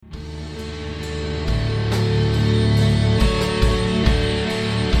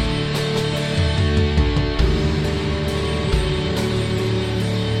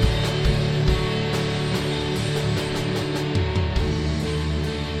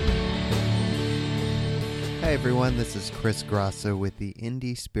Hi, everyone. This is Chris Grosso with the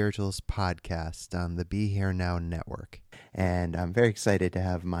Indie Spirituals podcast on the Be Here Now network. And I'm very excited to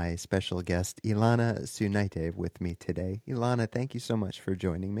have my special guest, Ilona Ciunaite, with me today. Ilona, thank you so much for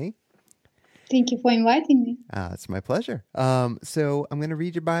joining me. Thank you for inviting me. It's my pleasure. So I'm going to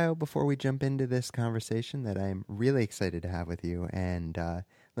read your bio before we jump into this conversation that I'm really excited to have with you. And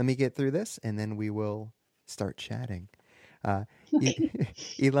let me get through this, and then we will start chatting.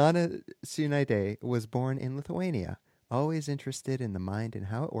 Ilona Ciunaite was born in Lithuania. Always interested in the mind and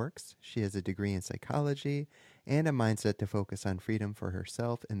how it works, she has a degree in psychology and a mindset to focus on freedom for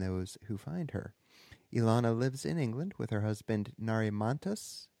herself and those who find her. Ilona lives in England with her husband,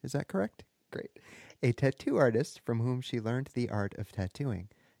 Narimantas. Is that correct? Great. A tattoo artist from whom she learned the art of tattooing.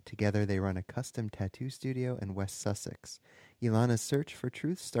 Together they run a custom tattoo studio in West Sussex. Ilona's search for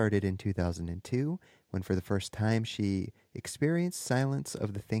truth started in 2002, when for the first time she experienced silence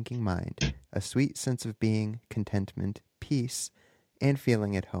of the thinking mind, a sweet sense of being, contentment, peace, and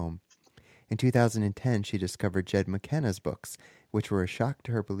feeling at home. In 2010, she discovered Jed McKenna's books, which were a shock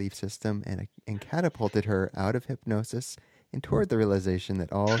to her belief system and catapulted her out of hypnosis and toward the realization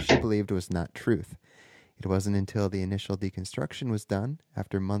that all she believed was not truth. It wasn't until the initial deconstruction was done,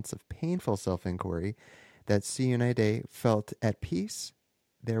 after months of painful self-inquiry, that Ciunaite felt at peace.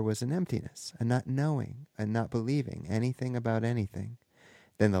 There was an emptiness, a not knowing, a not believing anything about anything.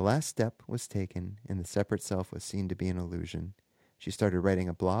 Then the last step was taken, and the separate self was seen to be an illusion. She started writing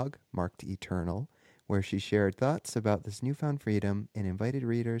a blog, marked Eternal, where she shared thoughts about this newfound freedom and invited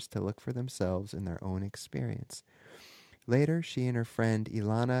readers to look for themselves in their own experience. Later, she and her friend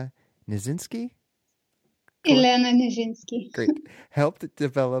Ilona Ciunaite Ilona Ciunaite. Great. Helped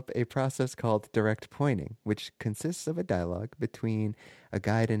develop a process called direct pointing, which consists of a dialogue between a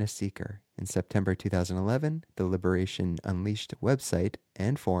guide and a seeker. In September 2011, the Liberation Unleashed website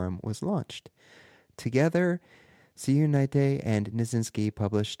and forum was launched. Together, Ciunaite and Ciunaite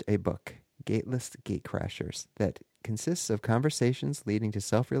published a book, Gateless Gatecrashers, that consists of conversations leading to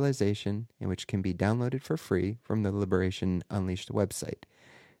self-realization and which can be downloaded for free from the Liberation Unleashed website.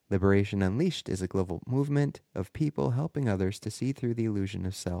 Liberation Unleashed is a global movement of people helping others to see through the illusion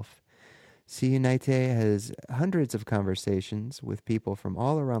of self. Ciunaite has hundreds of conversations with people from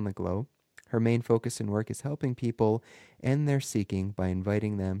all around the globe. Her main focus and work is helping people end their seeking by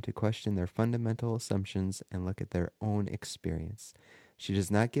inviting them to question their fundamental assumptions and look at their own experience. She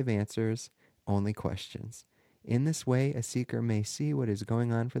does not give answers, only questions. In this way, a seeker may see what is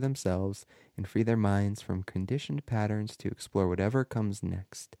going on for themselves and free their minds from conditioned patterns to explore whatever comes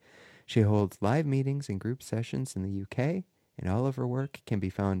next. She holds live meetings and group sessions in the UK, and all of her work can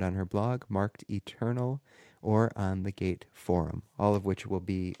be found on her blog, marked Eternal, or on the Gate Forum, all of which will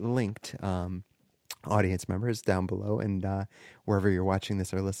be linked, audience members, down below, and wherever you're watching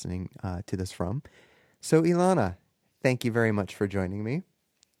this or listening to this from. So, Ilona, thank you very much for joining me.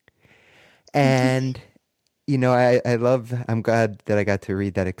 And you know, I'm glad that I got to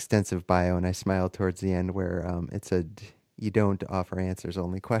read that extensive bio, and I smiled towards the end where it said, you don't offer answers,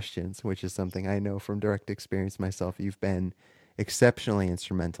 only questions, which is something I know from direct experience myself. You've been exceptionally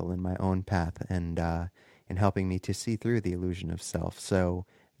instrumental in my own path and in helping me to see through the illusion of self. So,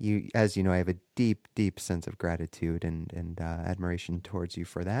 as you know, I have a deep, deep sense of gratitude and admiration towards you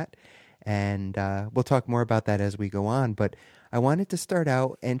for that. And we'll talk more about that as we go on. But I wanted to start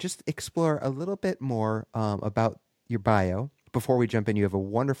out and just explore a little bit more about your bio. Before we jump in, you have a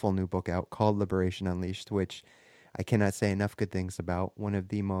wonderful new book out called Liberation Unleashed, which I cannot say enough good things about. One of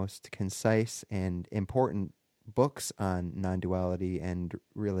the most concise and important books on non-duality and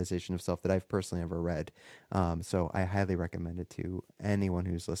realization of self that I've personally ever read. So I highly recommend it to anyone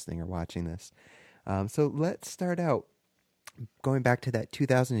who's listening or watching this. So let's start out. Going back to that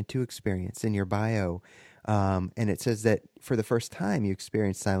 2002 experience in your bio, and it says that for the first time you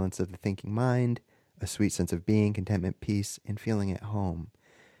experienced silence of the thinking mind, a sweet sense of being, contentment, peace, and feeling at home.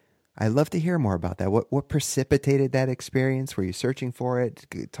 I'd love to hear more about that. What precipitated that experience? Were you searching for it?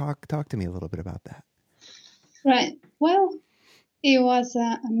 Talk to me a little bit about that. Right. Well, it was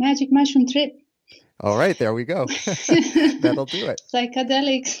a magic mushroom trip. All right, there we go. That'll do it.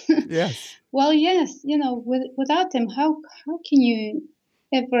 Psychedelics. Yes. Well, yes, you know, without them, how can you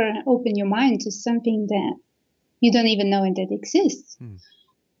ever open your mind to something that you don't even know that exists?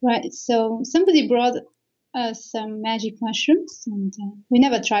 Right. So somebody brought us some magic mushrooms, and we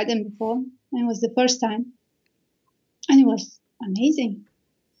never tried them before. And it was the first time, and it was amazing.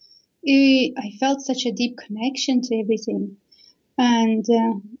 I felt such a deep connection to everything, and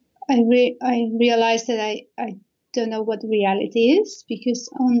I realized that I don't know what reality is, because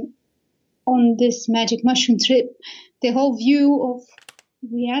on this magic mushroom trip, the whole view of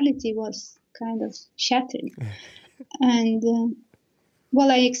reality was kind of shattered. And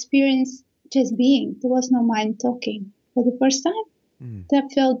I experienced just being. There was no mind talking for the first time.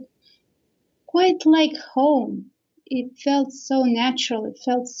 That felt quite like home. It felt so natural. It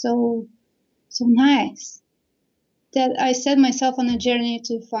felt so nice that I set myself on a journey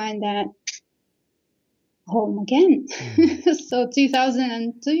to find that home again. So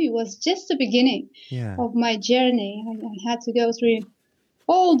 2002 was just the beginning of my journey. I had to go through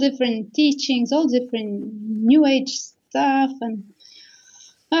all different teachings, all different new age stuff, and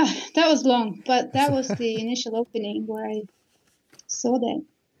that was long, but that was the initial opening where I saw that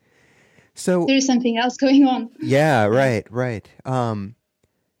there is something else going on. Yeah, right. And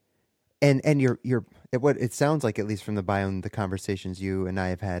you're what it sounds like, at least from the bio and the conversations you and I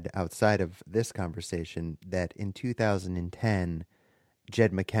have had outside of this conversation, that in 2010,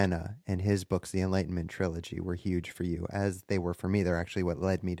 Jed McKenna and his books, the Enlightenment Trilogy, were huge for you, as they were for me. They're actually what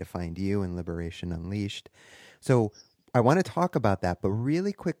led me to find you and Liberation Unleashed. So I want to talk about that, but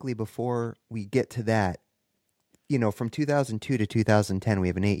really quickly before we get to that, from 2002 to 2010, we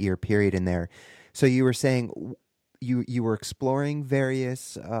have an 8-year period in there. So you were saying you were exploring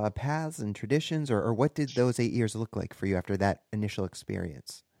various paths and traditions, or what did those 8 years look like for you after that initial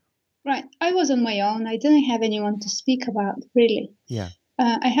experience? Right. I was on my own. I didn't have anyone to speak about, really. Yeah.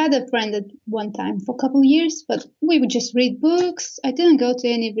 I had a friend at one time for a couple of years, but we would just read books. I didn't go to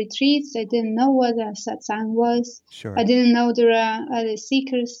any retreats. I didn't know what a satsang was. Sure. I didn't know there are other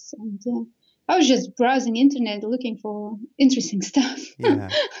seekers. And I was just browsing internet looking for interesting stuff. Yeah.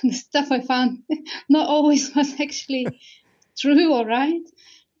 The stuff I found not always was actually true or right,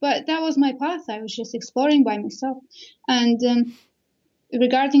 but that was my path. I was just exploring by myself. And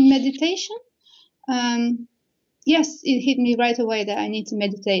regarding meditation, yes, it hit me right away that I need to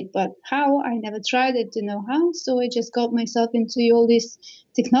meditate, but how? I never tried it to know how, so I just got myself into all this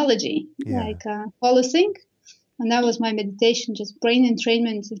technology, like HoloSync. And that was my meditation, just brain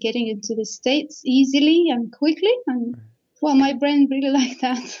entrainment, getting into the states easily and quickly. And my brain really liked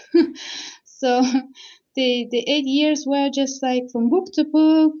that. So the 8 years were just like from book to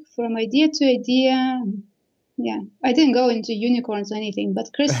book, from idea to idea. Yeah, I didn't go into unicorns or anything,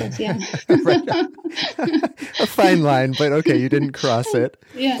 but crystals, yeah. A fine line, but okay, you didn't cross it.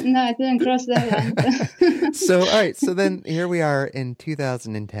 Yeah, no, I didn't cross that line. So, all right, so then here we are in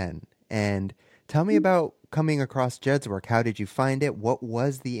 2010, and tell me about coming across Jed's work. How did you find it? What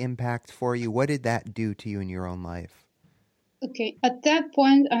was the impact for you? What did that do to you in your own life? Okay, at that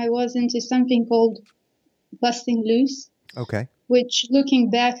point, I was into something called busting loose. Okay. Which, looking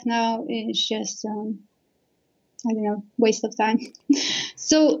back now, is just, waste of time.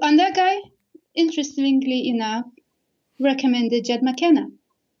 So, and that guy, interestingly enough, recommended Jed McKenna.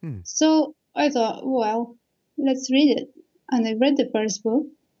 So I thought, well, let's read it. And I read the first book,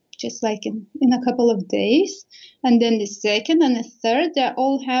 just like in a couple of days. And then the second and the third, that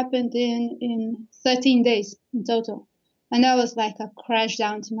all happened in 13 days in total. And that was like a crash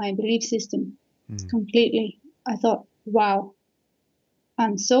down to my belief system completely. I thought, wow,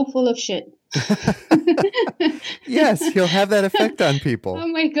 I'm so full of shit. Yes, he'll have that effect on people. Oh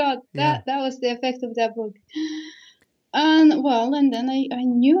my God, that was the effect of that book. And then I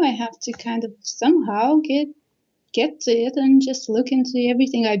knew I have to kind of somehow get to it and just look into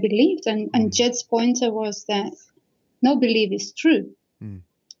everything I believed. And Jed's pointer was that no belief is true.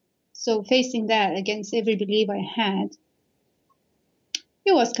 So facing that against every belief I had,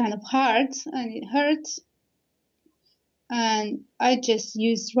 it was kind of hard and it hurt. And I just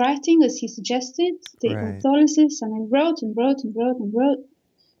used writing as he suggested, the autolysis, and I wrote and wrote and wrote and wrote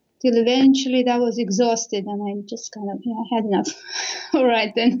till eventually that was exhausted and I just kind of, I had enough. All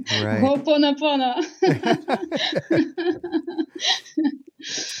right then, Ho'oponopono.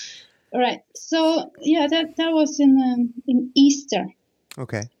 All right, so that was in Easter.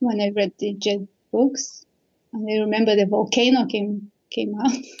 Okay. When I read the Jed books, and I remember the volcano came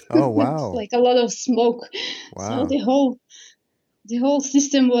out. Oh wow! Like a lot of smoke. Wow. So the whole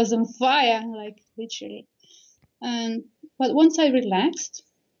system was on fire, like literally. But once I relaxed,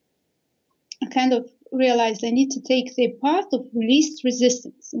 I kind of realized I need to take the path of least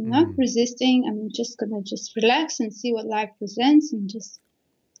resistance. I'm not resisting. I'm just gonna relax and see what life presents, and just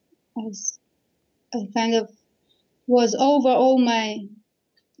as I kind of was over all my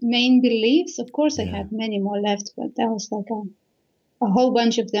main beliefs. Of course, I had many more left, but that was like a whole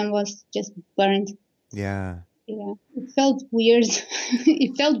bunch of them was just burned. Yeah. Yeah. It felt weird.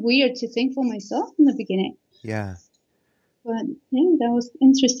 It felt weird to think for myself in the beginning. Yeah. But that was an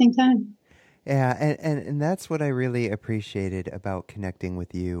interesting time. Yeah, and that's what I really appreciated about connecting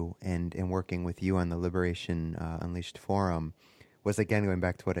with you and working with you on the Liberation Unleashed forum was, again, going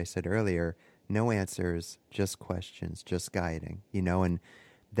back to what I said earlier, no answers, just questions, just guiding, and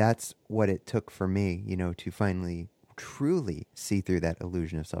that's what it took for me, to finally truly see through that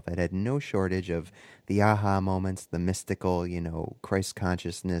illusion of self. I had no shortage of the aha moments, the mystical, Christ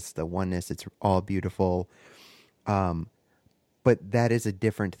consciousness, the oneness. It's all beautiful. But that is a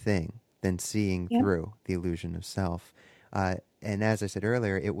different thing than seeing Yeah. through the illusion of self. And as I said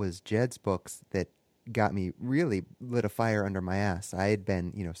earlier, it was Jed's books that got me really lit a fire under my ass. I had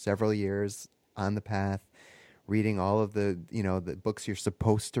been, several years on the path, reading all of the books you're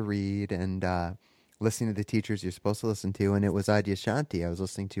supposed to read and listening to the teachers you're supposed to listen to. And it was Adyashanti. I was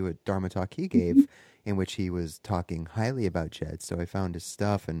listening to a Dharma talk he gave in which he was talking highly about Jed. So I found his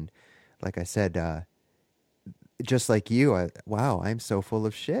stuff. And like I said, just like you, wow, I'm so full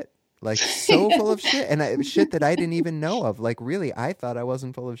of shit. Like, so full of shit. And shit that I didn't even know of. Like, really, I thought I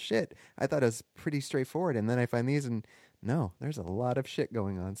wasn't full of shit. I thought it was pretty straightforward. And then I find these and no, there's a lot of shit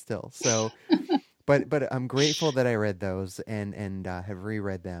going on still. So, but I'm grateful that I read those and have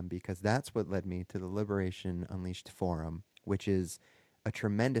reread them, because that's what led me to the Liberation Unleashed Forum, which is a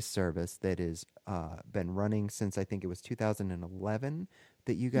tremendous service that has been running since I think it was 2011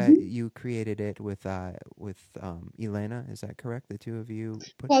 that you created it with Ilona. Is that correct? The two of you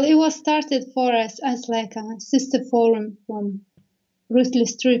put. Well, it was started for us as like a sister forum from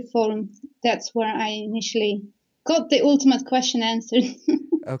Ruthless Truth Forum. That's where I initially got the ultimate question answered.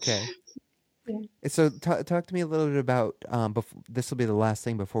 Okay. Yeah. So talk to me a little bit about, this will be the last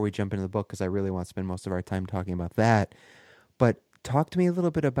thing before we jump into the book, because I really want to spend most of our time talking about that. But talk to me a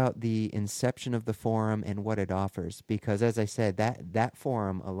little bit about the inception of the forum and what it offers, because as I said, that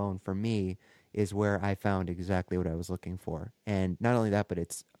forum alone for me is where I found exactly what I was looking for. And not only that, but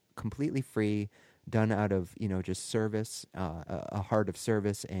it's completely free, done out of, just service, a heart of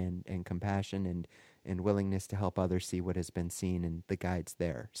service and compassion and willingness to help others see what has been seen and the guides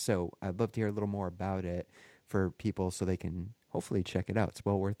there. So I'd love to hear a little more about it for people so they can hopefully check it out. It's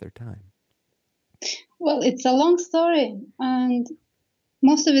well worth their time. Well, it's a long story, and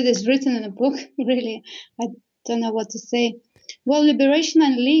most of it is written in a book, really. I don't know what to say. Well, Liberation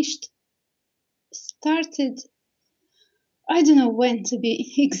Unleashed started, I don't know when to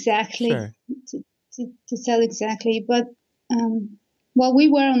be exactly, Sure. to tell exactly, but well, we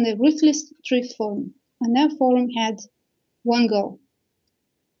were on the Ruthless Truth Forum, and that forum had one goal,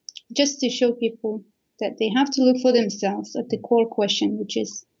 just to show people that they have to look for themselves at the core question, which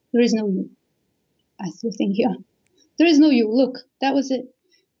is, there is no you. As you think here, there is no you. Look, that was it.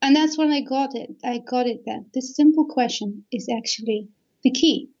 And that's when I got it. That this simple question is actually the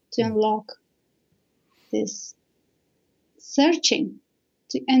key to unlock this searching,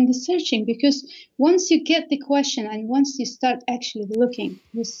 to end the searching. Because once you get the question and once you start actually looking,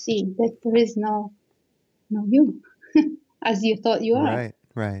 you see that there is no you as you thought you are.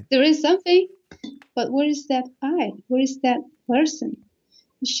 Right. There is something, but where is that I? Where is that person?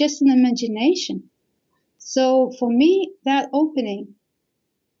 It's just an imagination. So for me, that opening,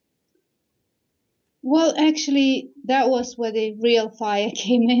 well, actually, that was where the real fire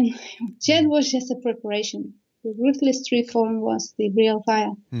came in. Jed was just a preparation. The Ruthless Tree Forum was the real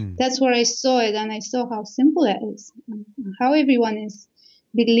fire. That's where I saw it, and I saw how simple it is, and how everyone is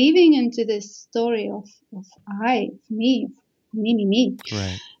believing into this story of I, me.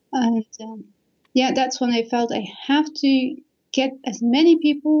 Right. And that's when I felt I have to get as many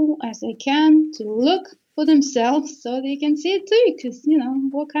people as I can to look for themselves so they can see it too. Because,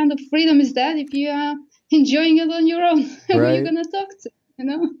 what kind of freedom is that if you are enjoying it on your own? Who are you going to talk to,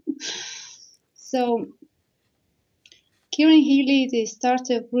 So Kieran Healy, the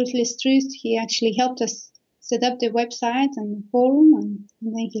starter of Ruthless Truth, he actually helped us set up the website and the forum, and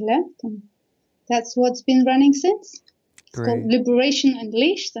then he left. And that's what's been running since. It's called Liberation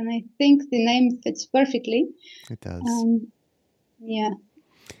Unleashed, and I think the name fits perfectly. It does. Yeah.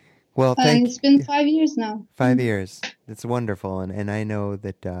 Well, and it's been 5 years now. 5 years. It's wonderful. And I know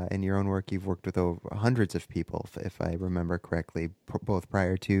that in your own work, you've worked with over hundreds of people, if I remember correctly, both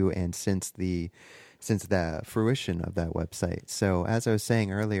prior to and since the fruition of that website. So as I was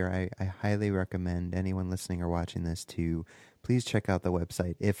saying earlier, I highly recommend anyone listening or watching this to please check out the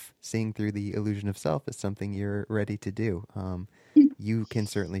website. If seeing through the illusion of self is something you're ready to do, you can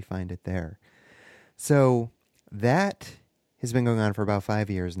certainly find it there. So that has been going on for about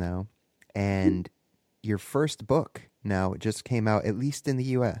 5 years now. And your first book now just came out, at least in the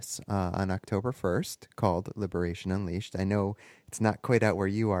U.S., on October 1st, called Liberation Unleashed. I know it's not quite out where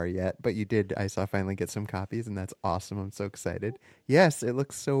you are yet, but you did, I saw, finally get some copies, and that's awesome. I'm so excited. Yes, it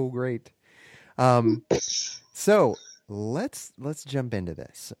looks so great. So let's jump into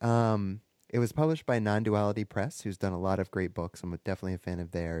this. It was published by Non-Duality Press, who's done a lot of great books. I'm definitely a fan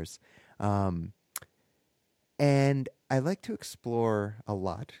of theirs. And I like to explore a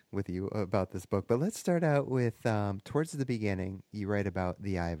lot with you about this book, but let's start out with towards the beginning, you write about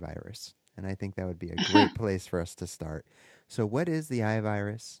the eye virus. And I think that would be a great place for us to start. So, what is the eye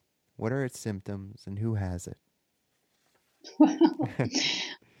virus? What are its symptoms, and who has it?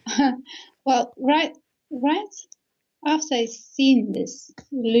 Well, right after I seen this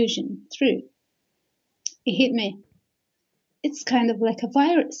illusion through, it hit me. It's kind of like a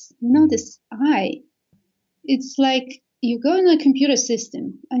virus. This eye. It's like you go in a computer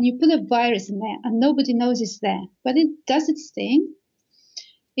system and you put a virus in there and nobody knows it's there, but it does its thing.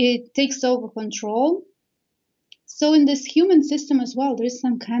 It takes over control. So in this human system as well, there is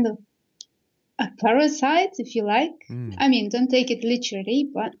some kind of a parasite, if you like. I mean, don't take it literally,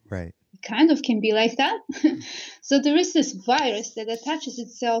 but right. It kind of can be like that. So there is this virus that attaches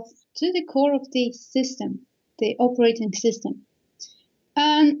itself to the core of the system, the operating system.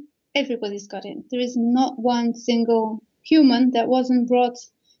 And everybody's got it. There is not one single human that wasn't brought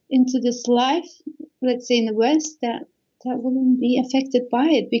into this life, let's say in the West, that wouldn't be affected by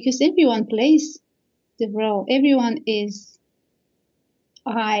it, because everyone plays the role. Everyone is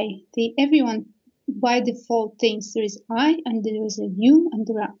everyone by default thinks there is I and there is a you and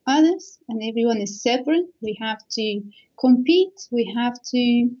there are others, and everyone is separate. We have to compete. We have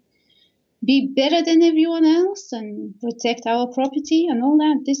to be better than everyone else and protect our property and all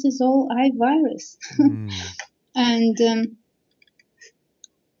that. This is all I virus. And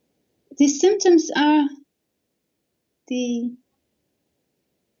the symptoms are the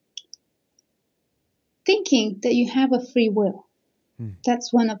thinking that you have a free will.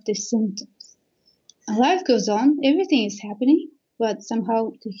 That's one of the symptoms. And life goes on, everything is happening, but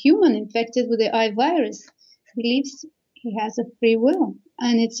somehow the human infected with the I virus believes he has a free will,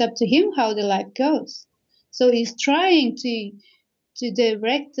 and it's up to him how the life goes. So he's trying to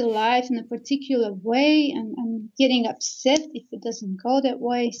direct the life in a particular way and getting upset if it doesn't go that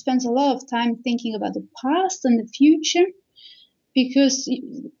way. He spends a lot of time thinking about the past and the future, because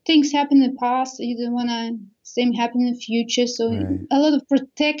things happen in the past, you don't want to same happen in the future. So a lot of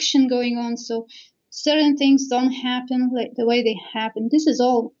protection going on. So certain things don't happen like the way they happen. This is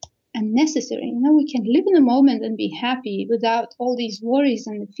all unnecessary. We can live in the moment and be happy without all these worries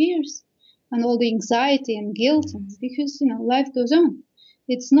and the fears and all the anxiety and guilt, because life goes on.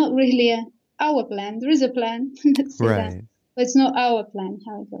 It's not really our plan. There is a plan, let's say that, but it's not our plan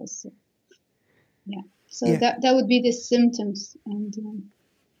how it goes. So that would be the symptoms, and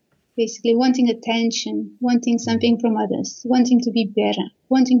basically wanting attention, wanting something from others, wanting to be better,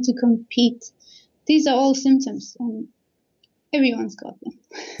 wanting to compete. These are all symptoms, and everyone's got them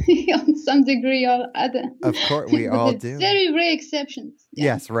on some degree or other. Of course, we all do. Very rare exceptions.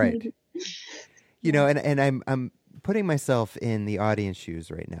 Yes, right. And I'm putting myself in the audience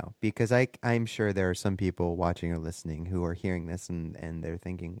shoes right now, because I'm sure there are some people watching or listening who are hearing this and they're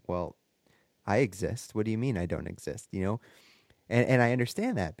thinking, well, I exist. What do you mean I don't exist? And I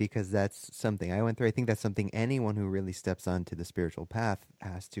understand that, because that's something I went through. I think that's something anyone who really steps onto the spiritual path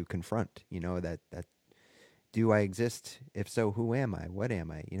has to confront, that do I exist? If so, who am I? What am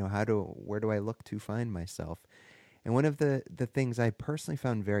I? Where do I look to find myself? And one of the things I personally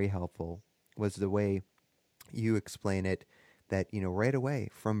found very helpful was the way you explain it, that, right away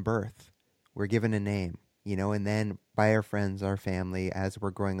from birth, we're given a name, and then by our friends, our family, as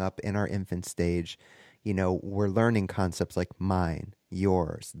we're growing up in our infant stage, we're learning concepts like mine,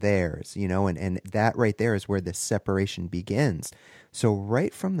 yours, theirs, and that right there is where the separation begins. So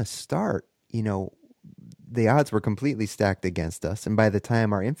right from the start, the odds were completely stacked against us. And by the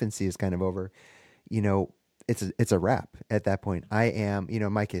time our infancy is kind of over, it's a wrap at that point. I am,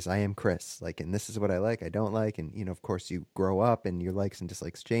 in my case, I am Chris, and this is what I like, I don't like. And, of course you grow up and your likes and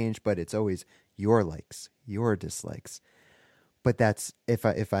dislikes change, but it's always your likes, your dislikes. But that's,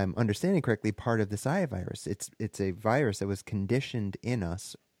 if I'm understanding correctly, part of this eye virus. It's a virus that was conditioned in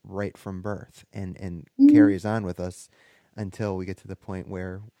us right from birth and carries on with us until we get to the point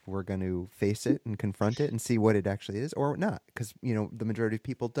where we're going to face it and confront it and see what it actually is, or not. Because, the majority of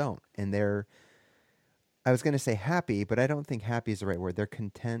people don't. And I was going to say happy, but I don't think happy is the right word. They're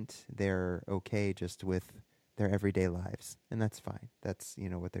content. They're okay just with their everyday lives. And that's fine. That's,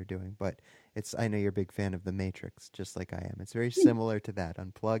 what they're doing. But I know you're a big fan of The Matrix, just like I am. It's very similar to that,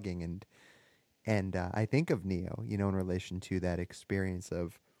 unplugging. And I think of Neo, in relation to that experience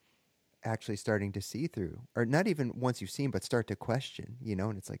of actually starting to see through, or not even once you've seen, but start to question,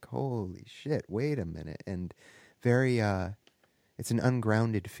 and it's like, holy shit, wait a minute. And very, it's an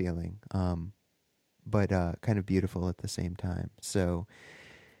ungrounded feeling, but kind of beautiful at the same time. So,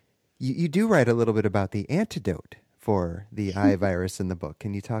 You do write a little bit about the antidote for the eye virus in the book.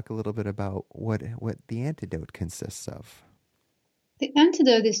 Can you talk a little bit about what the antidote consists of? The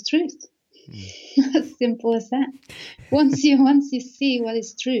antidote is truth. As simple as that. Once you see what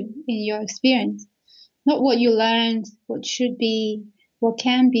is true in your experience, not what you learned, what should be, what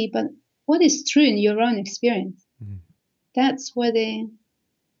can be, but what is true in your own experience. Mm-hmm. That's where the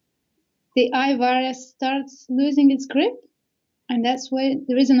eye virus starts losing its grip, and that's where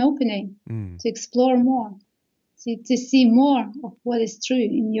there is an opening to explore more, to see more of what is true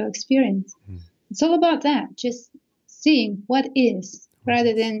in your experience. It's all about that, just seeing what is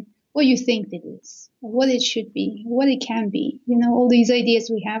rather than what you think it is, or what it should be, what it can be. You know, all these ideas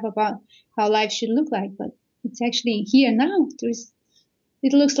we have about how life should look like, but it's actually here now.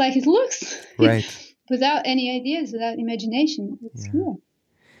 It looks like it looks. Right. Without any ideas, without imagination, it's here.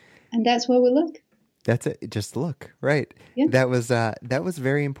 And that's where we look. That's it. Just look. Right. Yeah. That was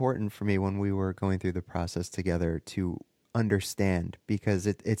very important for me when we were going through the process together to understand, because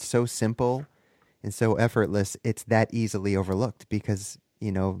it's so simple and so effortless. It's that easily overlooked because,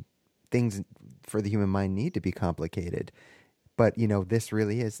 you know, things for the human mind need to be complicated. But, you know, this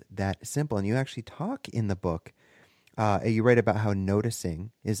really is that simple. And you actually talk in the book, you write about how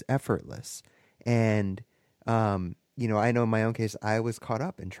noticing is effortless. And, you know, I know in my own case, I was caught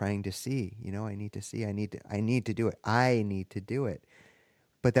up in trying to see, you know, I need to see, I need to do it. I need to do it.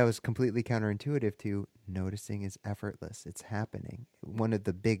 But that was completely counterintuitive to noticing is effortless. It's happening. One of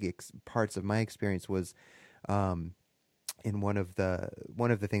the big parts of my experience was, in one of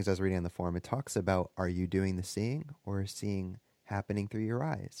the things I was reading on the forum, it talks about, are you doing the seeing, or is seeing happening through your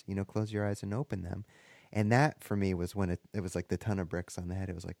eyes? You know, close your eyes and open them. And that for me was when it was like the ton of bricks on the head.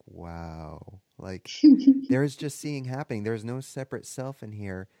 It was like, wow, like there is just seeing happening. There's no separate self in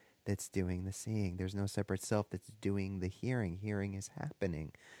here that's doing the seeing. There's no separate self that's doing the hearing. Hearing is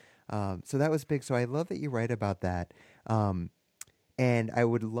happening. So that was big. So I love that you write about that. And I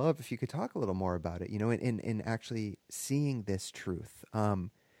would love if you could talk a little more about it, you know, in actually seeing this truth.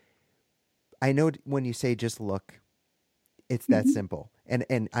 I know when you say just look, it's that simple.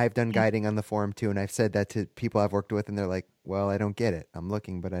 And I've done guiding on the forum too, and I've said that to people I've worked with, and they're like, well, I don't get it. I'm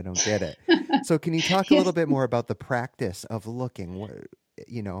looking, but I don't get it. So can you talk a little bit more about the practice of looking,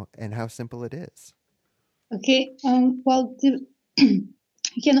 you know, and how simple it is? Okay. Well, you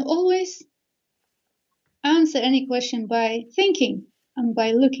can always answer any question by thinking and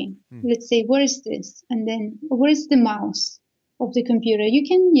by looking. Let's say, where is this? And then, where is the mouse of the computer? You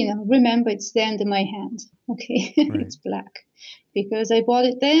can, you know, remember it's there under my hand. Okay, right. It's black because I bought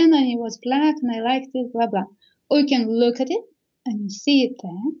it then and it was black and I liked it, blah, blah. Or you can look at it and you see it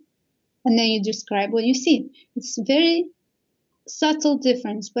there and then you describe what you see. It's a very subtle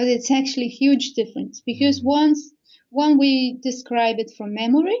difference, but it's actually a huge difference because one we describe it from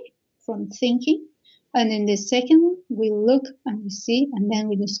memory, from thinking, and in the second one, we look and we see and then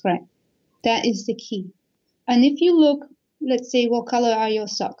we describe. That is the key. And if you look, let's say, what color are your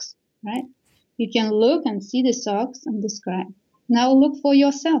socks, right? You can look and see the socks and describe. Now look for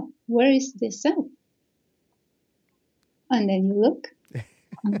yourself. Where is the self? And then you look.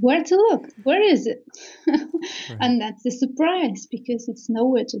 Where to look? Where is it? Right. And that's the surprise because it's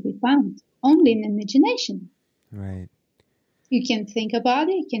nowhere to be found. Only in imagination. Right. You can think about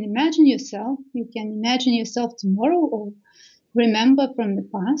it. You can imagine yourself. You can imagine yourself tomorrow or remember from the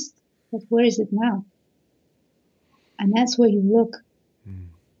past. But where is it now? And that's where you look.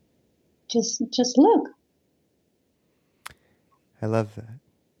 Just look. I love that.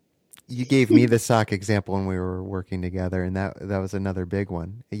 You gave me the sock example when we were working together, and that was another big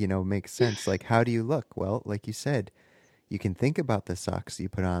one. You know, makes sense. Like, how do you look? Well, like you said, you can think about the socks you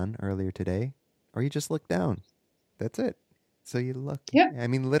put on earlier today, or you just look down. That's it. So you look. Yeah. I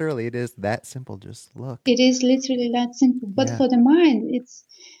mean, literally, it is that simple. Just look. It is literally that simple. But for the mind, it's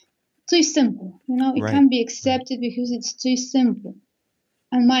too simple. You know, it can't be accepted because it's too simple.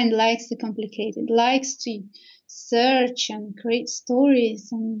 And mind likes the complicated, likes to search and create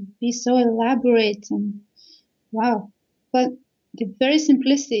stories and be so elaborate and wow. But the very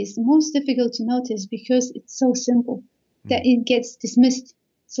simplicity is the most difficult to notice because it's so simple that it gets dismissed.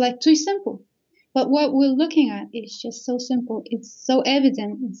 It's like too simple. But what we're looking at is just so simple. It's so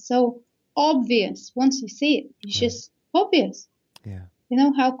evident. It's so obvious. Once you see it, it's just obvious. Yeah. You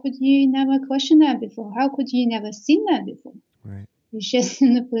know, how could you never question that before? How could you never seen that before? Right. It's just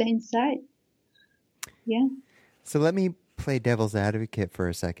in the plain sight. Yeah. So let me play devil's advocate for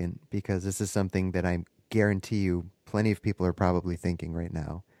a second, because this is something that I guarantee you plenty of people are probably thinking right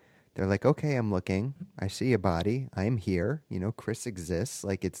now. They're like, okay, I'm looking. I see a body. I am here. You know, Chris exists.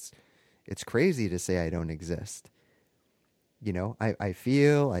 Like, it's crazy to say I don't exist. I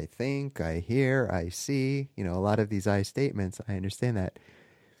feel, I think, I hear, I see, a lot of these I statements. I understand that.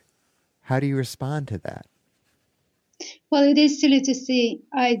 How do you respond to that? Well, it is silly to say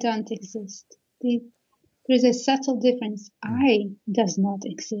I don't exist. There's a subtle difference. I does not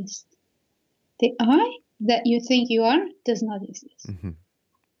exist. The I that you think you are does not exist. Mm-hmm.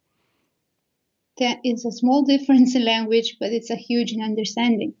 There is a small difference in language, but it's a huge in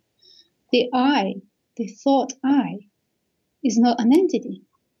understanding. The I, the thought I, is not an entity.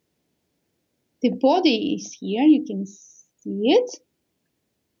 The body is here, you can see it.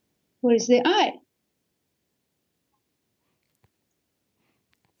 Where is the I?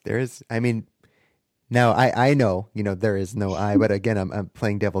 There is, I mean, now I know, there is no I, but again, I'm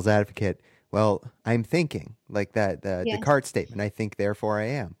playing devil's advocate. Well, I'm thinking like that, the Yes. Descartes statement, I think, therefore I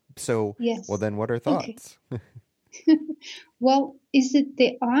am. So, Yes. well, then what are thoughts? Okay. Well, is it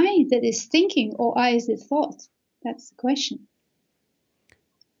the I that is thinking or I is the thought? That's the question.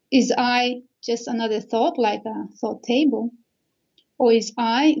 Is I just another thought like a thought table? Or is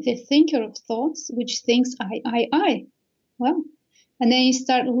I the thinker of thoughts which thinks I? Well, and then you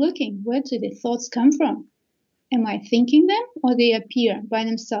start looking, where do the thoughts come from? Am I thinking them or they appear by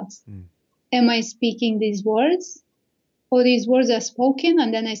themselves? Am I speaking these words? Or these words are spoken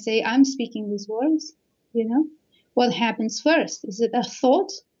and then I say, I'm speaking these words? What happens first? Is it a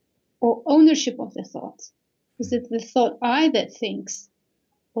thought or ownership of the thought? Is it the thought I that thinks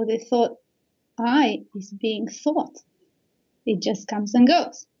or the thought I is being thought? It just comes and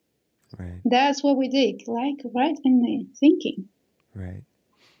goes. Right. That's what we dig, like right in the thinking. Right.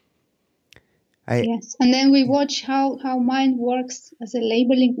 Yes. And then we watch how mind works as a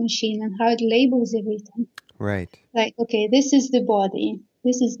labeling machine and how it labels everything. Right. Like, okay, this is the body,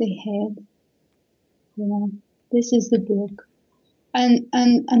 this is the head, this is the book. And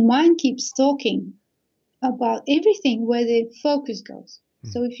mind keeps talking about everything where the focus goes.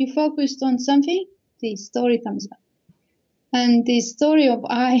 So if you focused on something, the story comes up. And the story of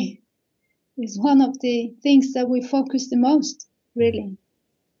I is one of the things that we focus the most, really.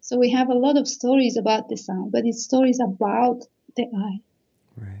 So we have a lot of stories about this I, but it's stories about the I.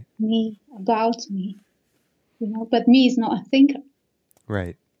 Right. Me, about me. But me is not a thinker.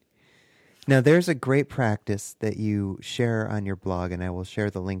 Right. Now, there's a great practice that you share on your blog, and I will share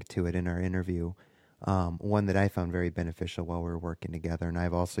the link to it in our interview. One that I found very beneficial while we were working together, and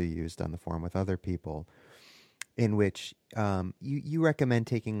I've also used on the forum with other people, in which you recommend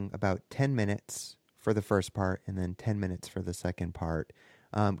taking about 10 minutes for the first part and then 10 minutes for the second part.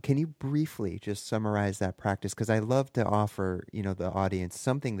 Can you briefly just summarize that practice? Because I love to offer, the audience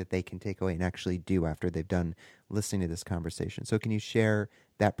something that they can take away and actually do after they've done listening to this conversation. So can you share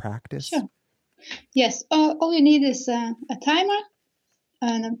that practice? Sure. Yes. All you need is a timer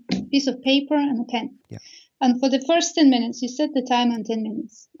and a piece of paper and a pen. Yeah. And for the first 10 minutes, you set the time on 10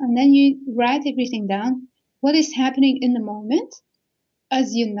 minutes. And then you write everything down. What is happening in the moment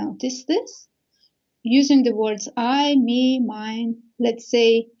as you notice this? Using the words I, me, mine. Let's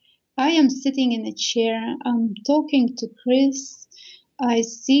say I am sitting in a chair. I'm talking to Chris. I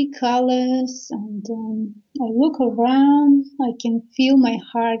see colors and I look around. I can feel my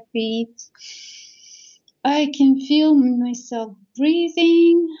heartbeat. I can feel myself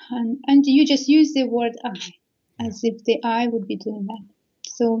breathing. And you just use the word I as if the I would be doing that.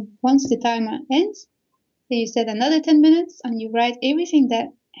 So once the timer ends, then you set another 10 minutes and you write everything that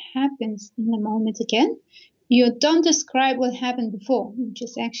happens in the moment again. You don't describe what happened before. You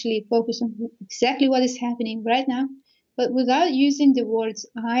just actually focus on exactly what is happening right now, but without using the words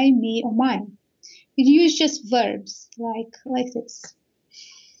I, me, or mine. You use just verbs like this.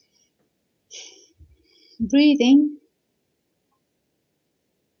 Breathing,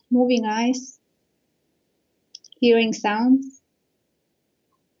 moving eyes, hearing sounds,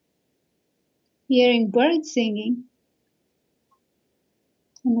 hearing birds singing,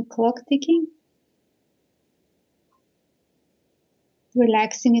 and the clock ticking,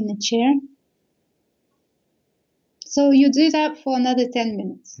 relaxing in the chair. So you do that for another 10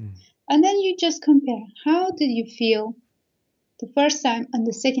 minutes. And then you just compare. How did you feel the first time and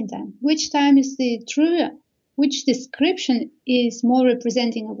the second time? Which time is the truer? Which description is more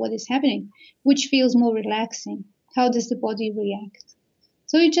representing of what is happening? Which feels more relaxing? How does the body react?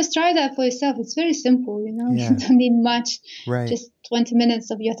 So you just try that for yourself. It's very simple, Yeah. You don't need much, right. Just 20 minutes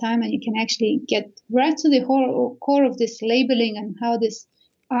of your time and you can actually get right to the core of this labeling and how this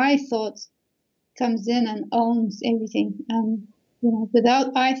I thought comes in and owns everything. And,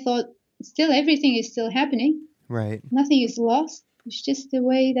 without I thought, still everything is still happening. Right. Nothing is lost. It's just the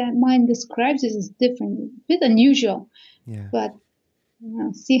way that mind describes it is different, a bit unusual. Yeah. But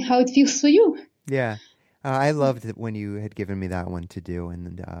see how it feels for you. Yeah. I loved it when you had given me that one to do,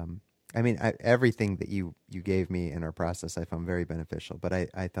 and I mean, everything that you gave me in our process, I found very beneficial. But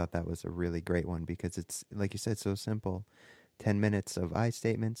I thought that was a really great one because it's, like you said, so simple. 10 minutes of I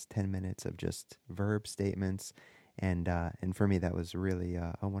statements, 10 minutes of just verb statements, and for me that was really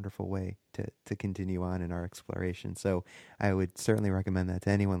a wonderful way to continue on in our exploration. So I would certainly recommend that to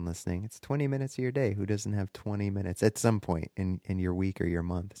anyone listening. It's 20 minutes of your day. Who doesn't have 20 minutes at some point in your week or your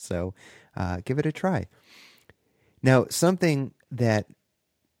month? So give it a try. Now, something that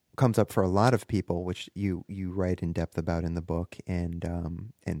comes up for a lot of people, which you write in depth about in the book,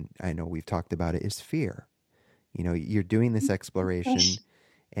 and I know we've talked about it, is fear. You know, you're doing this exploration, Gosh.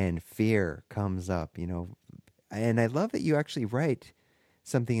 and fear comes up. You know, and I love that you actually write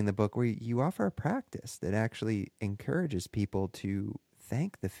something in the book where you offer a practice that actually encourages people to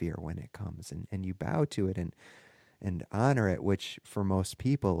thank the fear when it comes, and you bow to it and honor it, which for most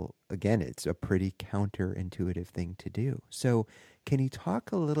people, again, it's a pretty counterintuitive thing to do. So can you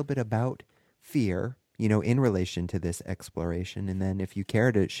talk a little bit about fear, you know, in relation to this exploration? And then if you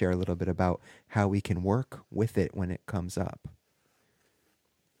care to share a little bit about how we can work with it when it comes up.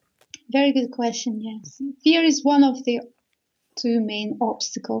 Very good question, yes. Fear is one of the two main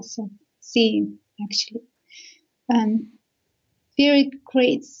obstacles of seeing, actually. Fear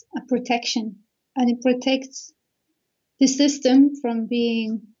creates a protection, and it protects the system from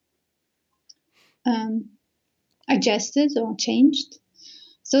being adjusted or changed.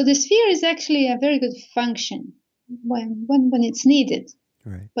 So this fear is actually a very good function when it's needed.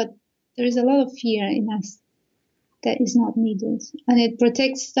 Right. But there is a lot of fear in us that is not needed, and it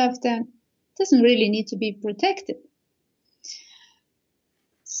protects stuff that doesn't really need to be protected.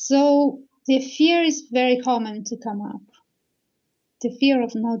 So the fear is very common to come up. The fear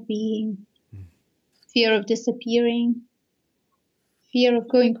of not being, fear of disappearing, fear of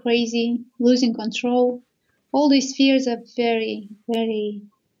going crazy, losing control. All these fears are very, very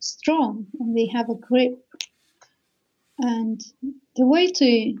strong, and they have a grip. And the way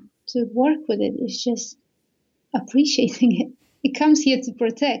to work with it is just appreciating it. It comes here to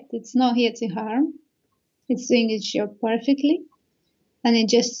protect. It's not here to harm. It's doing its job perfectly. And it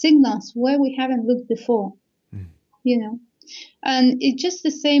just signals where we haven't looked before, you know. And it's just the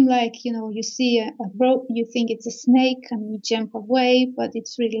same, like, you know, you see a rope, you think it's a snake, and you jump away, but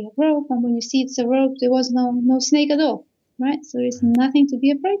it's really a rope. And when you see it's a rope, there was no snake at all, right? So there's nothing to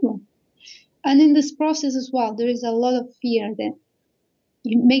be afraid of. And in this process as well, there is a lot of fear that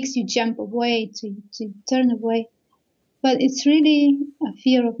makes you jump away, to turn away. But it's really a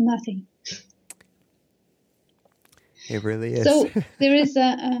fear of nothing. It really is. So there is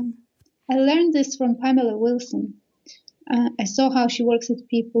I learned this from Pamela Wilson. I saw how she works with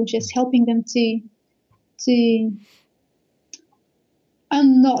people, just helping them to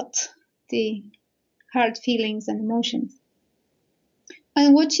unknot the hard feelings and emotions.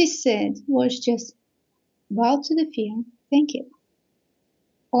 And what she said was just bow to the fear, thank it,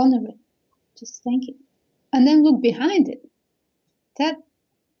 honor it, just thank it, and then look behind it.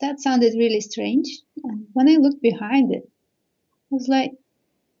 That sounded really strange. And when I looked behind it, I was like,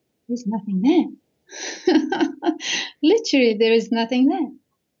 there's nothing there. Literally, there is nothing there.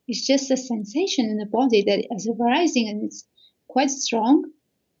 It's just a sensation in the body that is arising, and it's quite strong.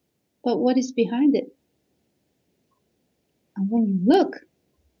 But what is behind it? And when you look,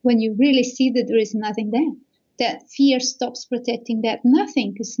 when you really see that there is nothing there, that fear stops protecting that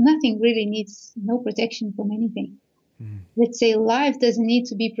nothing, because nothing really needs no protection from anything. Let's say life doesn't need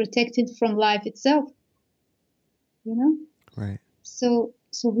to be protected from life itself, you know? Right. So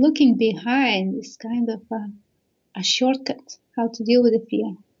looking behind is kind of a shortcut how to deal with the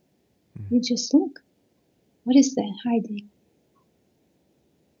fear. You just look. What is that hiding?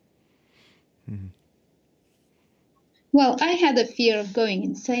 Well, I had a fear of going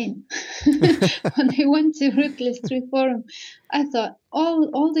insane. When I went to Ruthless Tree Forum, I thought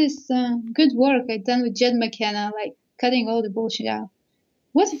all this good work I'd done with Jed McKenna, like cutting all the bullshit out.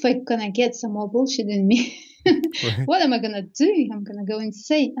 What if I'm gonna get some more bullshit in me? Right. What am I gonna do? I'm gonna go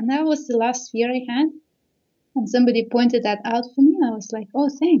insane. And that was the last fear I had. And somebody pointed that out for me, and I was like, oh,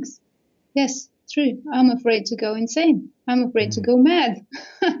 thanks. Yes, true. I'm afraid to go insane. I'm afraid to go mad.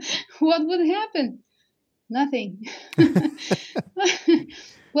 What would happen? Nothing.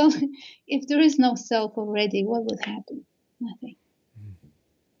 Well, if there is no self already, what would happen? Nothing.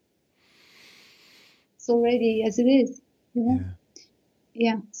 It's already as it is.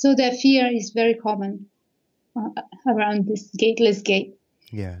 Yeah. So that fear is very common around this gateless gate.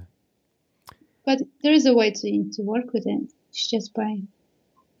 Yeah. But there is a way to work with it. It's just by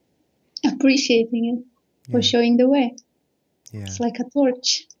appreciating it, for showing the way. Yeah. It's like a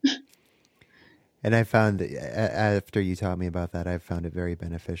torch. And I found that after you taught me about that, I found it very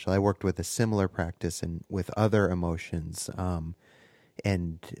beneficial. I worked with a similar practice and with other emotions,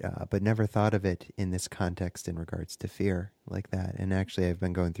 and but never thought of it in this context in regards to fear like that. And actually, I've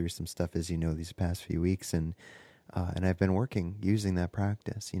been going through some stuff, as you know, these past few weeks, and I've been working using that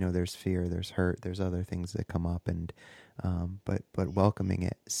practice. There's fear, there's hurt, there's other things that come up, and but welcoming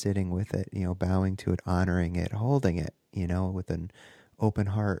it, sitting with it, bowing to it, honoring it, holding it, with an open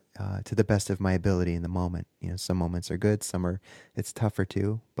heart, to the best of my ability in the moment. Some moments are good, some are it's tougher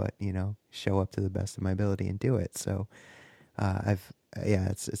too, but show up to the best of my ability and do it. So I've yeah,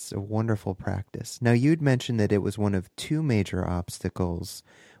 it's a wonderful practice. Now you'd mentioned that it was one of two major obstacles.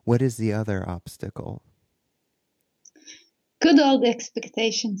 What is the other obstacle? Good old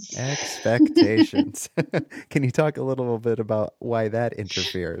expectations. Expectations. Can you talk a little bit about why that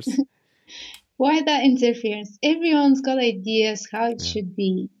interferes? Why that interferes? Everyone's got ideas how it Yeah. should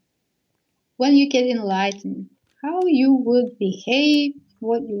be. When you get enlightened, how you would behave,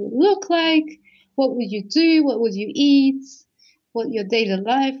 what you would look like, what would you do, what would you eat, what your daily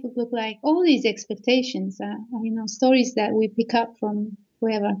life would look like. All these expectations are, stories that we pick up from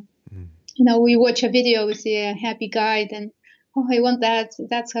wherever. Mm. We watch a video, we see a happy guy, then, oh, I want that.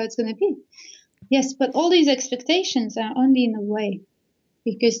 That's how it's going to be. Yes, but all these expectations are only in a way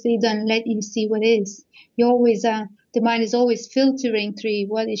because they don't let you see what is. You always, the mind is always filtering through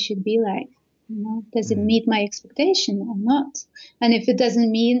what it should be like. Does it meet my expectation or not? And if it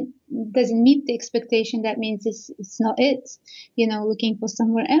doesn't meet the expectation, that means it's not it. Looking for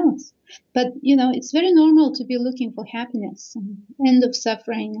somewhere else. But it's very normal to be looking for happiness and end of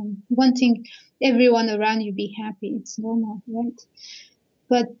suffering and wanting everyone around you be happy. It's normal, right?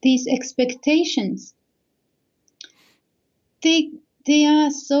 But these expectations, they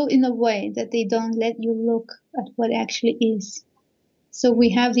are so in a way that they don't let you look at what actually is. So we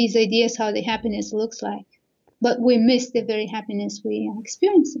have these ideas how the happiness looks like, but we miss the very happiness we are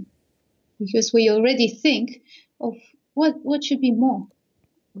experiencing because we already think of what should be more,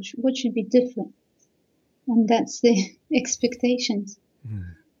 what should be different. And that's the expectations.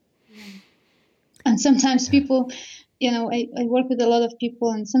 Mm. And sometimes people, I work with a lot of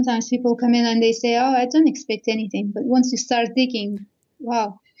people, and sometimes people come in and they say, oh, I don't expect anything. But once you start digging,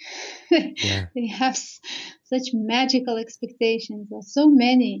 wow, Yeah. they have such magical expectations. There's so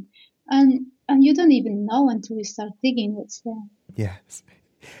many. And you don't even know until you start digging what's there. Yes.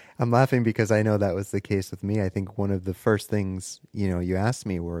 I'm laughing because I know that was the case with me. I think one of the first things, you asked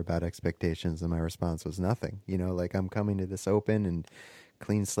me were about expectations, and my response was nothing. Like, I'm coming to this open and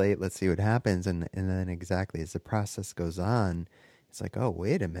clean slate, let's see what happens. And then exactly as the process goes on, it's like, oh,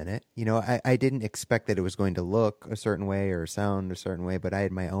 wait a minute. I didn't expect that it was going to look a certain way or sound a certain way, but I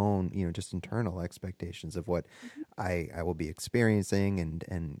had my own, just internal expectations of what I will be experiencing.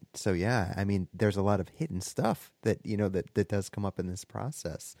 And so, yeah, I mean, there's a lot of hidden stuff that, that does come up in this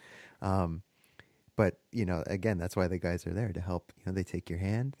process. But, again, that's why the guys are there to help. They take your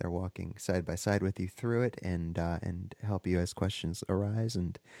hand, they're walking side by side with you through it and help you as questions arise.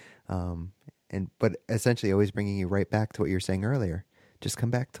 But essentially always bringing you right back to what you were saying earlier. Just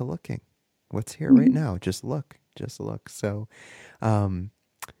come back to looking. What's here right now? Just look. So, something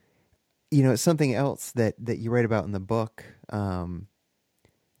else that you write about in the book,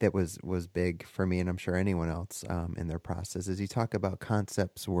 that was big for me, and I'm sure anyone else in their process, is you talk about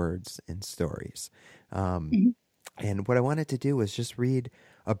concepts, words, and stories. And what I wanted to do was just read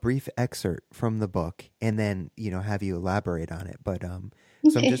a brief excerpt from the book, and then have you elaborate on it. But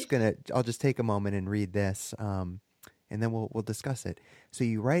so I'll just take a moment and read this, and then we'll discuss it. So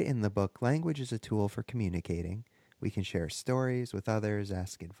you write in the book, language is a tool for communicating. We can share stories with others,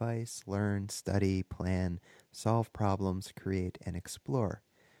 ask advice, learn, study, plan, solve problems, create, and explore.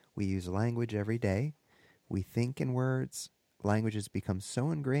 We use language every day. We think in words. Language has become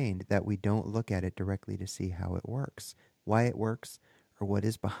so ingrained that we don't look at it directly to see how it works, why it works, or what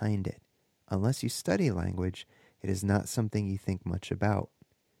is behind it. Unless you study language, it is not something you think much about.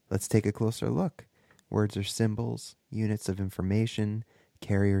 Let's take a closer look. Words are symbols, units of information,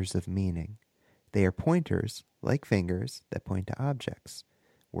 carriers of meaning. They are pointers, like fingers, that point to objects.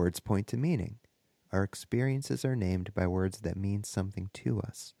 Words point to meaning. Our experiences are named by words that mean something to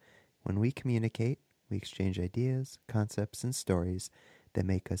us. When we communicate, we exchange ideas, concepts, and stories that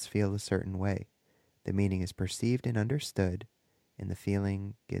make us feel a certain way. The meaning is perceived and understood, and the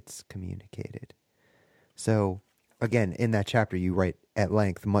feeling gets communicated. So, again, in that chapter, you write at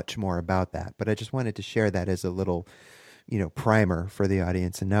length much more about that, but I just wanted to share that as a little, primer for the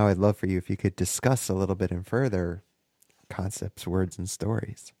audience. And now I'd love for you if you could discuss a little bit and further concepts, words, and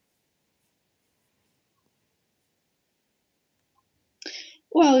stories.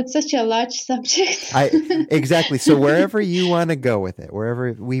 Well, it's such a large subject. Exactly. So wherever you want to go with it,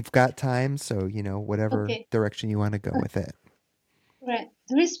 wherever we've got time, so whatever Okay. direction you want to go with it. Right.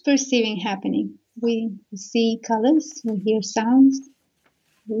 There is perceiving happening. We see colors, we hear sounds.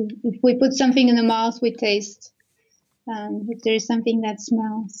 If we put something in the mouth, we taste. If there is something that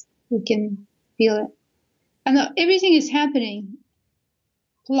smells, we can feel it. And everything is happening.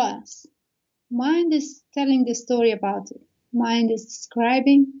 Plus, mind is telling the story about it. Mind is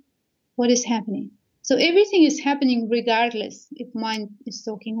describing what is happening. So everything is happening regardless if mind is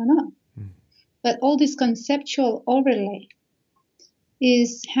talking or not. But all this conceptual overlay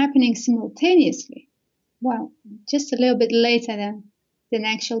is happening simultaneously. Well, just a little bit later than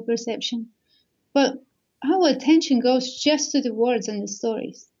actual perception. But our attention goes just to the words and the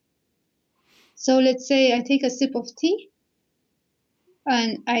stories. So let's say I take a sip of tea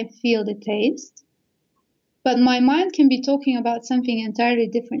and I feel the taste, but my mind can be talking about something entirely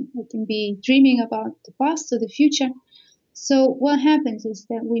different. It can be dreaming about the past or the future. So what happens is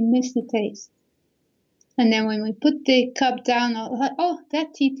that we miss the taste. And then when we put the cup down, oh,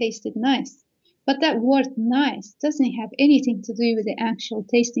 that tea tasted nice. But that word nice doesn't have anything to do with the actual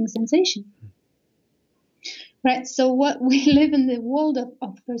tasting sensation. Right? So what we live in the world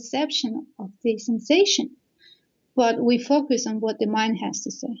of perception of the sensation, but we focus on what the mind has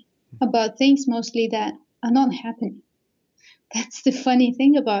to say about things mostly that are not happening. That's the funny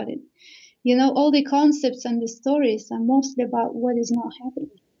thing about it. All the concepts and the stories are mostly about what is not happening.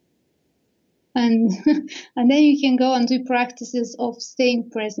 And and then you can go and do practices of staying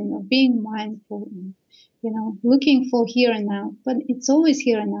present, of being mindful, and, looking for here and now. But it's always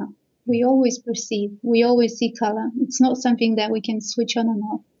here and now. We always perceive. We always see color. It's not something that we can switch on and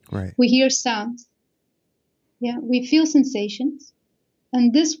off. Right. We hear sounds. Yeah, we feel sensations.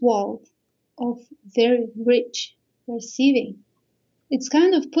 And this world of very rich perceiving, it's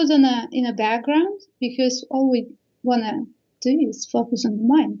kind of put in a background because all we want to do is focus on the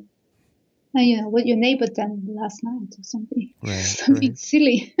mind. And what your neighbor done last night or something. Right, something right.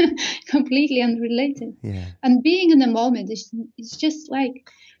 silly, completely unrelated. Yeah. And being in the moment is just like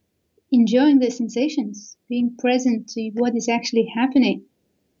enjoying the sensations, being present to what is actually happening.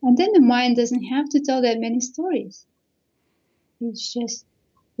 And then the mind doesn't have to tell that many stories. It's just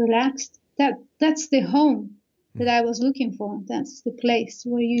relaxed. That's the home that I was looking for. That's the place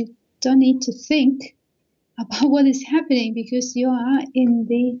where you don't need to think about what is happening because you are in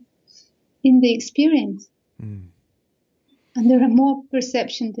the experience. And there are more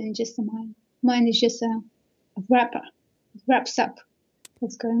perception than just the mind. Mind is just a wrapper. It wraps up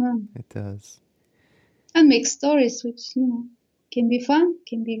what's going on. It does. And makes stories, which, can be fun,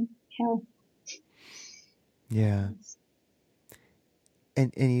 can be hell. Yeah.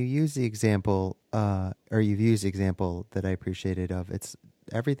 And you use the example, or you've used the example that I appreciated of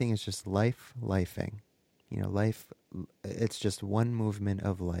everything is just lifing. Life, it's just one movement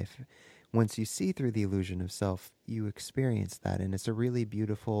of life. Once you see through the illusion of self, you experience that, and it's a really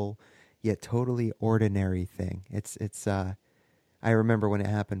beautiful yet totally ordinary thing. I remember when it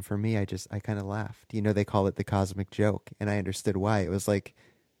happened for me, I kind of laughed. They call it the cosmic joke, and I understood why. It was like,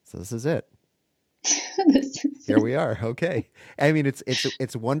 so this is it. Here we are. Okay. I mean,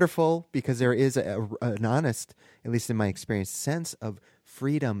 it's wonderful because there is an honest, at least in my experience, sense of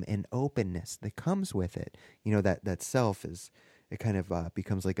freedom and openness that comes with it. That self it kind of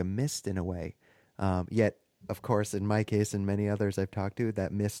becomes like a mist in a way. Yet, of course, in my case and many others I've talked to,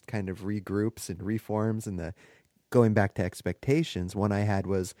 that mist kind of regroups and reforms. And going back to expectations, one I had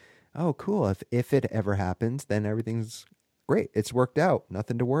was, oh, cool. If it ever happens, then everything's great. It's worked out.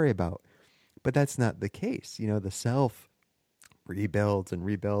 Nothing to worry about. But that's not the case. The self rebuilds and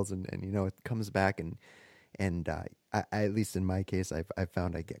rebuilds, and it comes back, and I, at least in my case, I've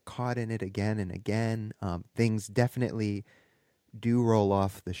found I get caught in it again and again. Things definitely do roll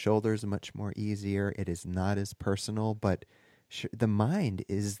off the shoulders much more easier. It is not as personal, but the mind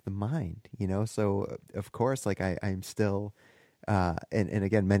is the mind, So of course, like I'm still, and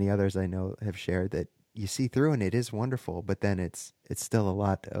again, many others I know have shared that. You see through and it is wonderful, but then it's still a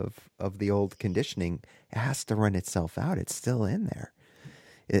lot of the old conditioning. It has to run itself out. It's still in there.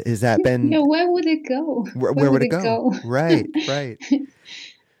 Is that been? Yeah, where would it go? Where would it go? Right.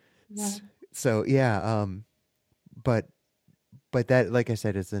 Wow. So yeah, but that, like I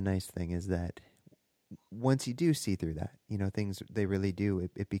said, is the nice thing is that once you do see through that, things they really do.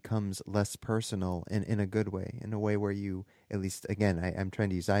 It becomes less personal in a good way, in a way where you, at least again, I'm trying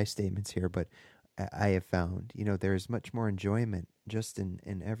to use I statements here, but I have found, there's much more enjoyment just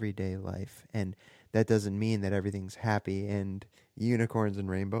in everyday life. And that doesn't mean that everything's happy and unicorns and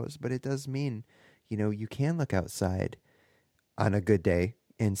rainbows, but it does mean, you can look outside on a good day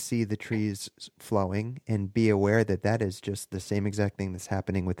and see the trees flowing and be aware that that is just the same exact thing that's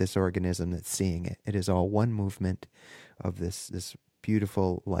happening with this organism that's seeing it. It is all one movement of this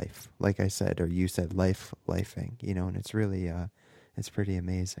beautiful life. Like I said, or you said, lifing, and it's really, it's pretty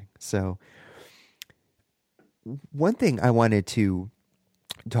amazing. So one thing I wanted to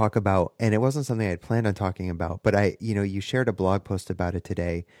talk about, and it wasn't something I had planned on talking about, but you shared a blog post about it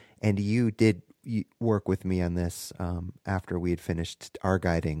today, and you did work with me on this after we had finished our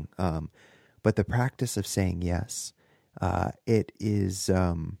guiding. But the practice of saying yes, it is,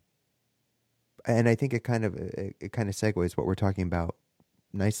 and I think it kind of segues what we're talking about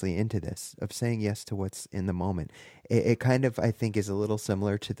nicely into this, of saying yes to what's in the moment. It kind of, I think, is a little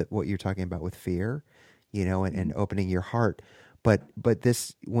similar to what you're talking about with fear, and opening your heart. But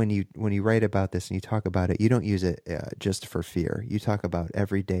this, when you write about this and you talk about it, you don't use it just for fear. You talk about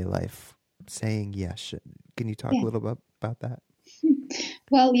everyday life, saying yes. Can you talk a little bit about that?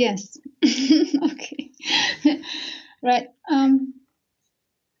 Well, yes. Okay. Right.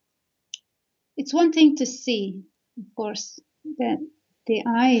 It's one thing to see, of course, that the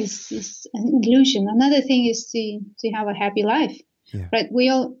eye is an illusion. Another thing is to have a happy life. Yeah. Right. We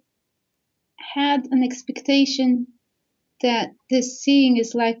all had an expectation that this seeing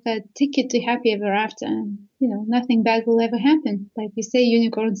is like a ticket to happy ever after, and nothing bad will ever happen. Like we say,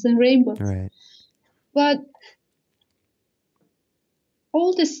 unicorns and rainbows. Right. But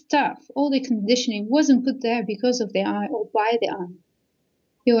all the stuff, all the conditioning wasn't put there because of the eye or by the eye.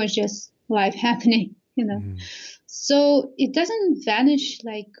 It was just life happening, So it doesn't vanish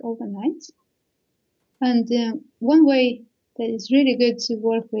like overnight. And one way that is really good to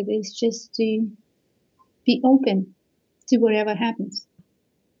work with is just to be open to whatever happens.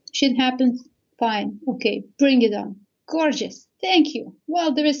 Shit happens, fine, okay, bring it on. Gorgeous, thank you.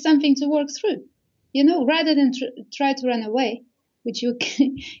 Well, there is something to work through, rather than try to run away, which you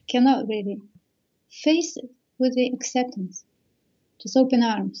cannot really. Face it with the acceptance. Just open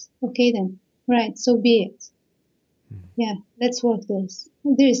arms. Okay then, right, so be it. Yeah, let's work this.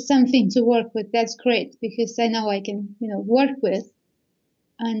 There is something to work with. That's great, because I know I can, work with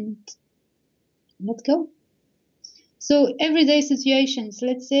and let go. So everyday situations,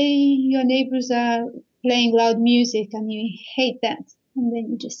 let's say your neighbors are playing loud music and you hate that. And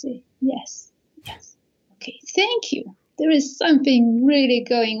then you just say, yes, okay, thank you. There is something really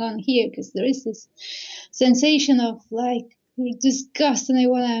going on here, because there is this sensation of like disgust and I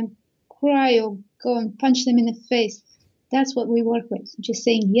want to cry or go and punch them in the face. That's what we work with. Just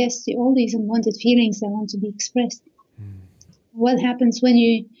saying yes to all these unwanted feelings that want to be expressed. What happens when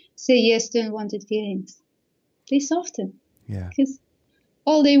you say yes to unwanted feelings? They soften. Yeah. Because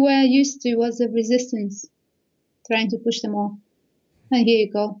all they were used to was the resistance, trying to push them off. And here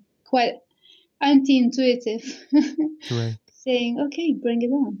you go, quite anti-intuitive, Right. saying, okay, bring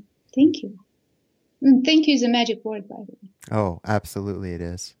it on. Thank you. And thank you is a magic word, by the way. Oh, absolutely it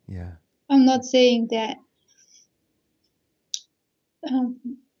is. Yeah. I'm not saying that.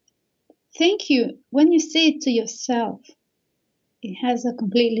 Thank you, when you say it to yourself, it has a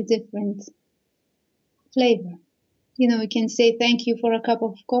completely different flavor. You can say thank you for a cup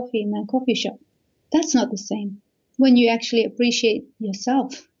of coffee in a coffee shop. That's not the same when you actually appreciate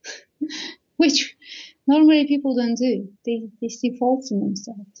yourself, which normally people don't do. They see faults in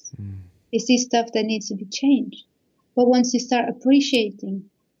themselves. They see stuff that needs to be changed. But once you start appreciating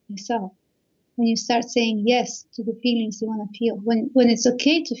yourself, when you start saying yes to the feelings you want to feel, when it's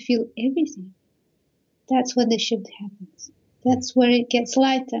okay to feel everything, that's when the shift happens. That's where it gets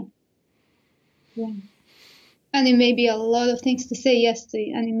lighter. Yeah. And it may be a lot of things to say yes to,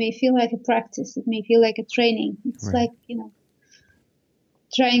 and it may feel like a practice. It may feel like a training. It's right. like,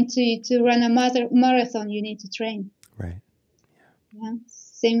 trying to run a marathon, you need to train. Right. Yeah.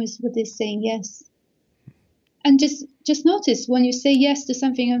 Same as with this saying yes. And just notice when you say yes to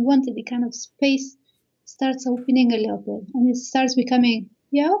something unwanted, the kind of space starts opening a little bit, and it starts becoming,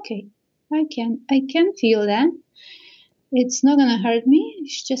 yeah, okay, I can feel that. It's not gonna hurt me.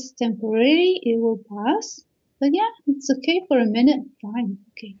 It's just temporary. It will pass. But yeah, it's okay for a minute. Fine,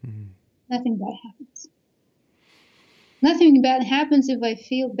 okay. Nothing bad happens. Nothing bad happens if I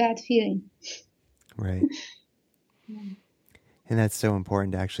feel bad feeling. Right. Yeah. And that's so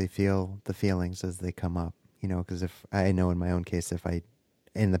important to actually feel the feelings as they come up, because if I know in my own case,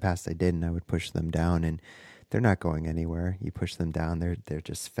 in the past I didn't, I would push them down, and they're not going anywhere. You push them down, they're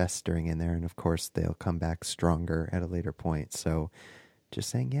just festering in there. And of course they'll come back stronger at a later point. So just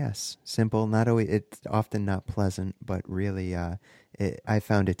saying yes, simple, not always, it's often not pleasant, but really, I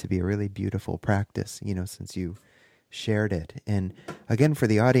found it to be a really beautiful practice, since you shared it. And again, for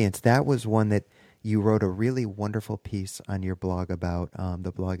the audience, that was one that, You wrote a really wonderful piece on your blog about,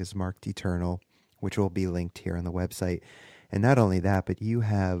 the blog is marked Eternal, which will be linked here on the website. And not only that, but you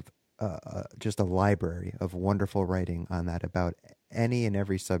have just a library of wonderful writing on that about any and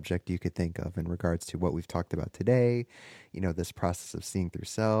every subject you could think of in regards to what we've talked about today, this process of seeing through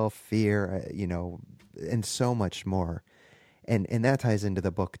self, fear, and so much more. And that ties into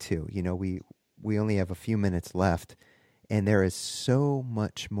the book too. We only have a few minutes left, and there is so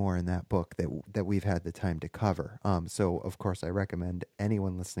much more in that book that we've had the time to cover. So of course I recommend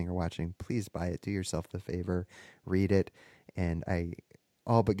anyone listening or watching, please buy it. Do yourself the favor, read it, and I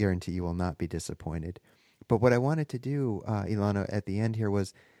all but guarantee you will not be disappointed. But what I wanted to do, Ilona, at the end here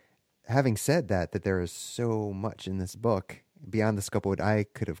was, having said that there is so much in this book beyond the scope of what I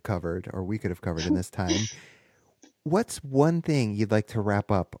could have covered or we could have covered in this time. What's one thing you'd like to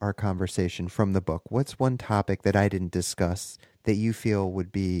wrap up our conversation from the book? What's one topic that I didn't discuss that you feel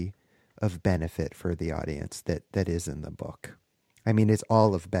would be of benefit for the audience that is in the book? I mean, it's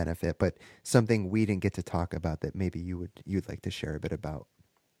all of benefit, but something we didn't get to talk about that maybe you'd like to share a bit about.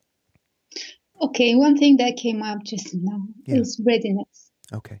 Okay, one thing that came up just now is readiness.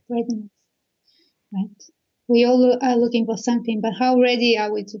 Okay. Readiness, right? We all are looking for something, but how ready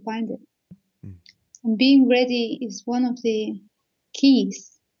are we to find it? And being ready is one of the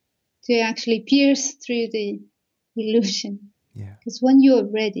keys to actually pierce through the illusion. Yeah. Because when you are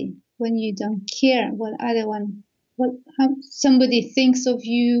ready, when you don't care what how somebody thinks of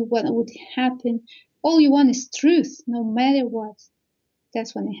you, what would happen, all you want is truth, no matter what.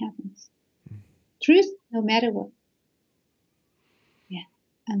 That's when it happens. Truth, no matter what. Yeah.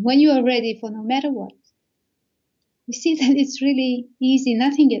 And when you are ready for no matter what, you see that it's really easy.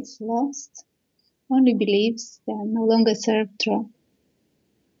 Nothing gets lost. Only beliefs that no longer serve drop.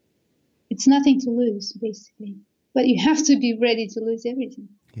 It's nothing to lose, basically. But you have to be ready to lose everything.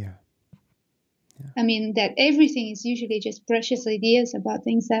 Yeah. I mean, that everything is usually just precious ideas about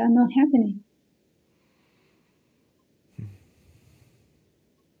things that are not happening.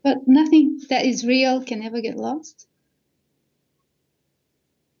 But nothing that is real can ever get lost.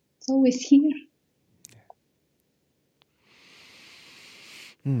 It's always here.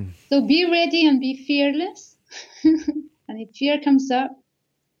 So be ready and be fearless. And if fear comes up,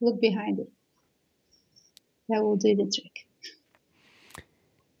 look behind it. That will do the trick.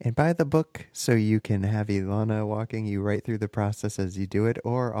 And buy the book so you can have Ilona walking you right through the process as you do it,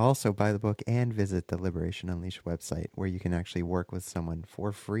 or also buy the book and visit the Liberation Unleashed website where you can actually work with someone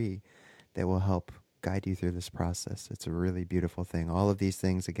for free that will help guide you through this process. It's a really beautiful thing. All of these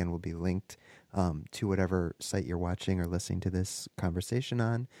things, again, will be linked to whatever site you're watching or listening to this conversation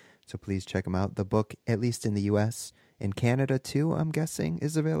on. So please check them out. The book, at least in the U.S., in Canada too, I'm guessing,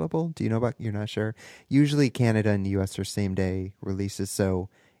 is available. Do you know about? You're not sure? Usually Canada and the U.S. are same-day releases, so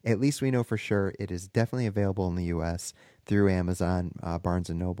at least we know for sure it is definitely available in the U.S. through Amazon, Barnes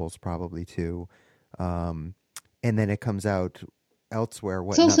 & Noble's probably too. And then it comes out elsewhere.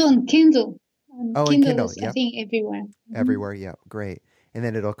 It's also on Kindle. Kindle, is, I think, everywhere. Everywhere, yeah, great. And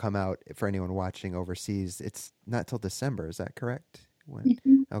then it'll come out for anyone watching overseas. It's not till December, is that correct?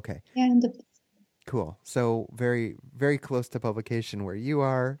 Okay. Yeah, cool. So very, very close to publication where you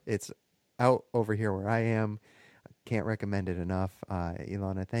are. It's out over here where I am. Can't recommend it enough.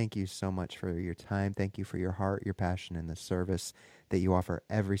 Ilona, thank you so much for your time. Thank you for your heart, your passion, and the service that you offer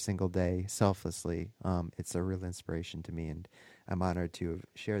every single day selflessly. It's a real inspiration to me, and I'm honored to have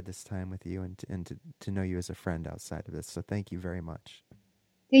shared this time with you and to know you as a friend outside of this. So thank you very much.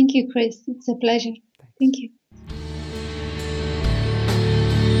 Thank you, Chris. It's a pleasure. Thanks. Thank you.